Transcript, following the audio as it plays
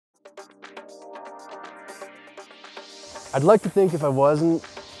I'd like to think if I wasn't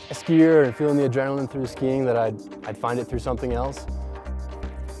a skier and feeling the adrenaline through skiing that I'd find it through something else.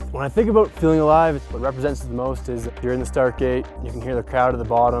 When I think about feeling alive, what represents it the most is you're in the start gate, you can hear the crowd at the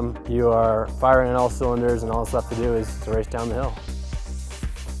bottom, you are firing on all cylinders, and all that's left to do is to race down the hill.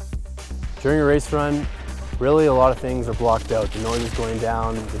 During a race run, really a lot of things are blocked out. The noise is going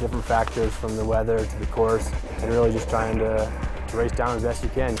down, the different factors from the weather to the course, and really just trying to race down as best you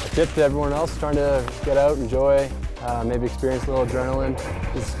can. A tip to everyone else trying to get out, enjoy, maybe experience a little adrenaline,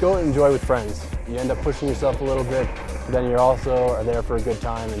 just go and enjoy with friends. You end up pushing yourself a little bit, but then you also are there for a good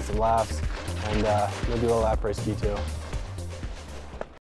time and some laughs, and maybe a little après ski too.